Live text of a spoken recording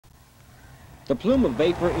The plume of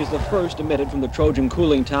vapor is the first emitted from the Trojan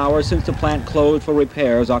cooling tower since the plant closed for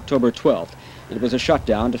repairs October 12th. It was a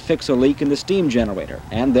shutdown to fix a leak in the steam generator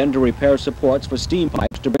and then to repair supports for steam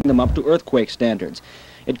pipes to bring them up to earthquake standards.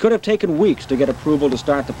 It could have taken weeks to get approval to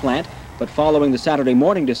start the plant, but following the Saturday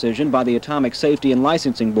morning decision by the Atomic Safety and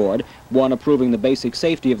Licensing Board, one approving the basic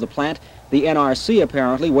safety of the plant, the NRC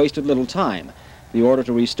apparently wasted little time. The order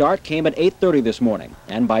to restart came at 8:30 this morning,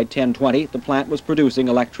 and by 10:20 the plant was producing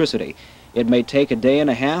electricity. It may take a day and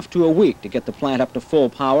a half to a week to get the plant up to full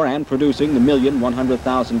power and producing the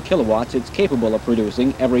 1,100,000 kilowatts it's capable of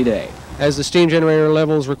producing every day. As the steam generator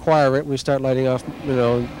levels require it, we start lighting off,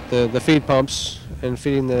 the feed pumps and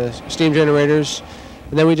feeding the steam generators,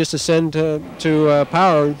 and then we just ascend to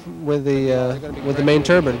power with the main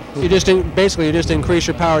turbine. You just increase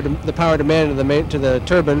your the power demand to the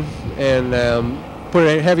turbine and put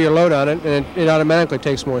a heavier load on it, and it automatically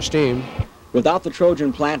takes more steam. Without the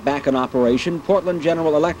Trojan plant back in operation, Portland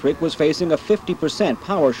General Electric was facing a 50%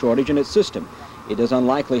 power shortage in its system. It is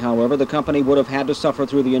unlikely, however, the company would have had to suffer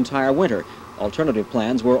through the entire winter. Alternative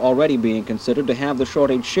plans were already being considered to have the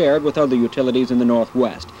shortage shared with other utilities in the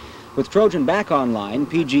Northwest. With Trojan back online,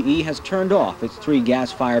 PGE has turned off its 3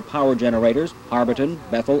 gas-fired power generators, Harberton,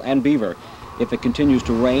 Bethel, and Beaver. If it continues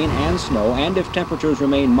to rain and snow, and if temperatures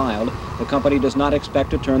remain mild, the company does not expect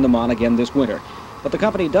to turn them on again this winter. But the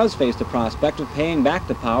company does face the prospect of paying back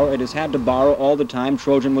the power it has had to borrow all the time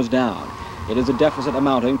Trojan was down. It is a deficit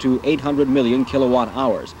amounting to 800 million kilowatt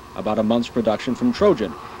hours, about a month's production from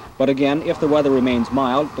Trojan. But again, if the weather remains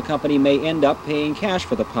mild, the company may end up paying cash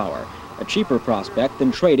for the power, a cheaper prospect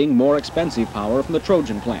than trading more expensive power from the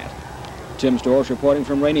Trojan plant. Tim Storrs reporting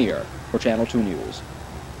from Rainier for Channel 2 News.